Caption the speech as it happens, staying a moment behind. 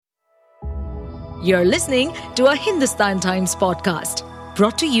You're listening to a Hindustan Times podcast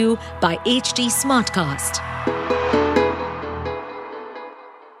brought to you by HT Smartcast.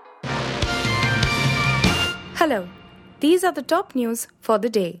 Hello, these are the top news for the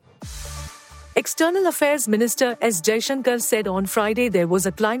day. External Affairs Minister S. Jaishankar said on Friday there was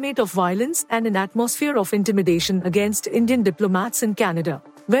a climate of violence and an atmosphere of intimidation against Indian diplomats in Canada,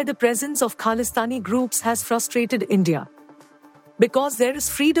 where the presence of Khalistani groups has frustrated India. Because there is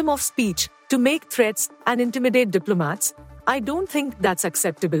freedom of speech to make threats and intimidate diplomats, I don't think that's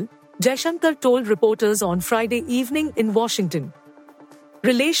acceptable, Jaishankar told reporters on Friday evening in Washington.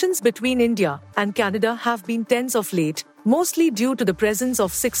 Relations between India and Canada have been tense of late, mostly due to the presence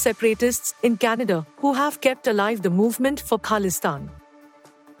of 6 separatists in Canada who have kept alive the movement for Khalistan.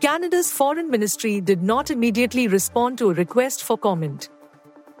 Canada's foreign ministry did not immediately respond to a request for comment.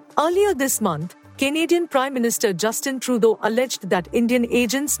 Earlier this month, Canadian Prime Minister Justin Trudeau alleged that Indian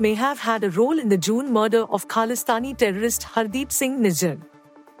agents may have had a role in the June murder of Khalistani terrorist Hardeep Singh Nijjar.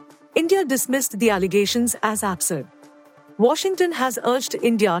 India dismissed the allegations as absurd. Washington has urged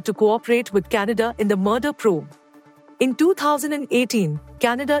India to cooperate with Canada in the murder probe. In 2018,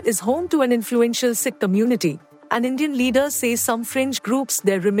 Canada is home to an influential Sikh community, and Indian leaders say some fringe groups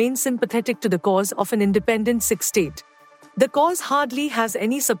there remain sympathetic to the cause of an independent Sikh state. The cause hardly has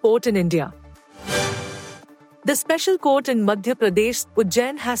any support in India. The special court in Madhya Pradesh,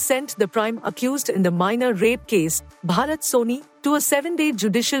 Ujjain, has sent the prime accused in the minor rape case, Bharat Soni, to a 7-day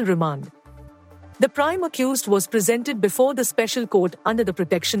judicial remand. The prime accused was presented before the special court under the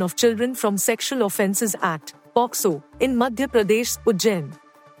Protection of Children from Sexual Offences Act, POCSO, in Madhya Pradesh, Ujjain.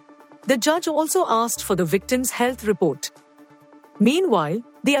 The judge also asked for the victim's health report. Meanwhile,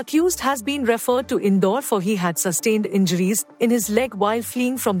 the accused has been referred to Indore for he had sustained injuries in his leg while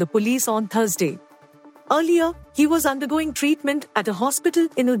fleeing from the police on Thursday. Earlier, he was undergoing treatment at a hospital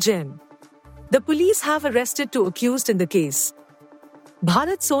in Ujjain. The police have arrested 2 accused in the case.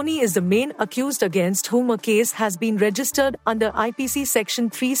 Bharat Soni is the main accused against whom a case has been registered under IPC Section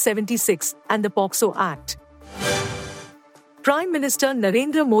 376 and the POCSO Act. Prime Minister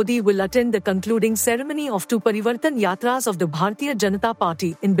Narendra Modi will attend the concluding ceremony of 2 Parivartan Yatras of the Bharatiya Janata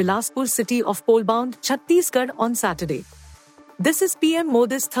Party in Bilaspur city of Polbound, Chhattisgarh on Saturday. This is PM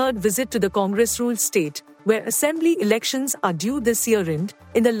Modi's 3rd visit to the Congress-ruled state, where assembly elections are due this year-end,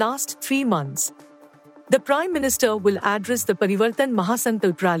 in the last 3 months. The Prime Minister will address the Parivartan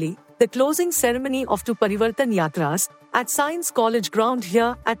Mahasankalp Rally, the closing ceremony of 2 Parivartan Yatras, at Science College ground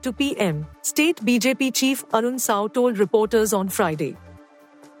here at 2 p.m., State BJP Chief Arun Sao told reporters on Friday.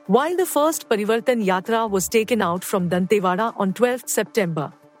 While the first Parivartan Yatra was taken out from Dantewada on 12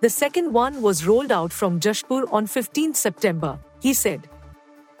 September, the second one was rolled out from Jashpur on 15 September, he said.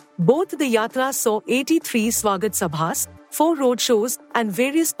 Both the Yatras saw 83 Swagat Sabhas, 4 roadshows and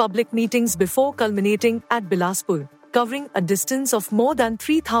various public meetings before culminating at Bilaspur, covering a distance of more than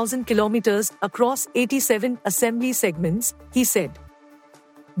 3,000 kilometers across 87 assembly segments, he said.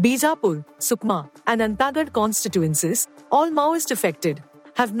 Bijapur, Sukma and Antagad constituencies, all Maoist affected,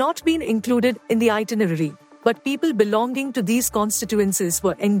 have not been included in the itinerary, but people belonging to these constituencies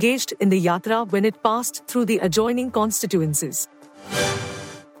were engaged in the Yatra when it passed through the adjoining constituencies.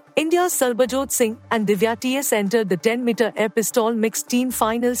 India's Sarbajot Singh and Divya TS entered the 10-meter air pistol mixed team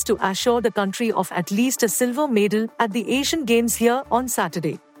finals to assure the country of at least a silver medal at the Asian Games here on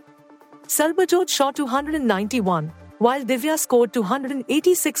Saturday. Sarbajot shot 291, while Divya scored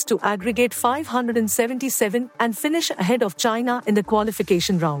 286 to aggregate 577 and finish ahead of China in the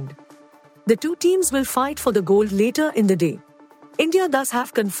qualification round. The 2 teams will fight for the gold later in the day. India thus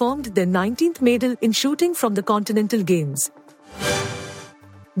have confirmed their 19th medal in shooting from the Continental Games.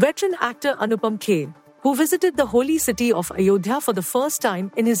 Veteran actor Anupam Kher, who visited the holy city of Ayodhya for the first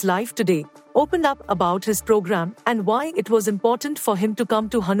time in his life today, opened up about his program and why it was important for him to come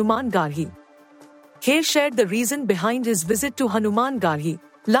to Hanuman Garhi. Kher shared the reason behind his visit to Hanuman Garhi.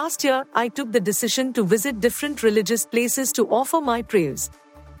 Last year, I took the decision to visit different religious places to offer my prayers.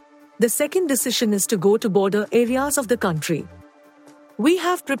 The second decision is to go to border areas of the country. We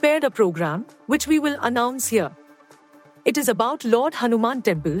have prepared a program, which we will announce here. It is about Lord Hanuman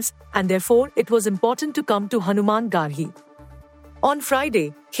temples, and therefore it was important to come to Hanuman Garhi. On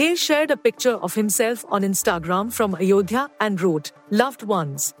Friday, Kher shared a picture of himself on Instagram from Ayodhya and wrote, "Loved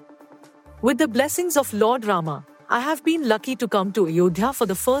ones. With the blessings of Lord Rama, I have been lucky to come to Ayodhya for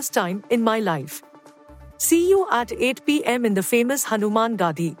the first time in my life. See you at 8 p.m. in the famous Hanuman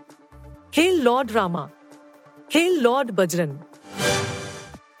Gadhi. Hail Lord Rama. Hail Lord Bajrang."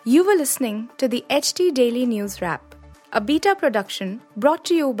 You were listening to the HT Daily News Wrap, a beta production brought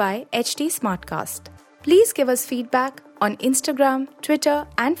to you by HT Smartcast. Please give us feedback on Instagram, Twitter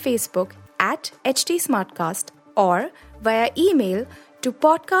and Facebook @HT_Smartcast or via email to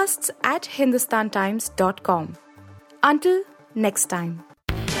podcasts@hindustantimes.com. Until next time.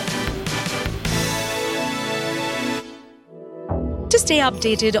 To stay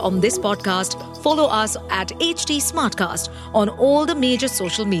updated on this podcast, follow us at HT Smartcast on all the major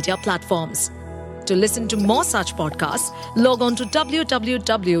social media platforms. To listen to more such podcasts, log on to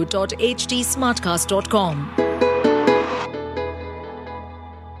www.htsmartcast.com.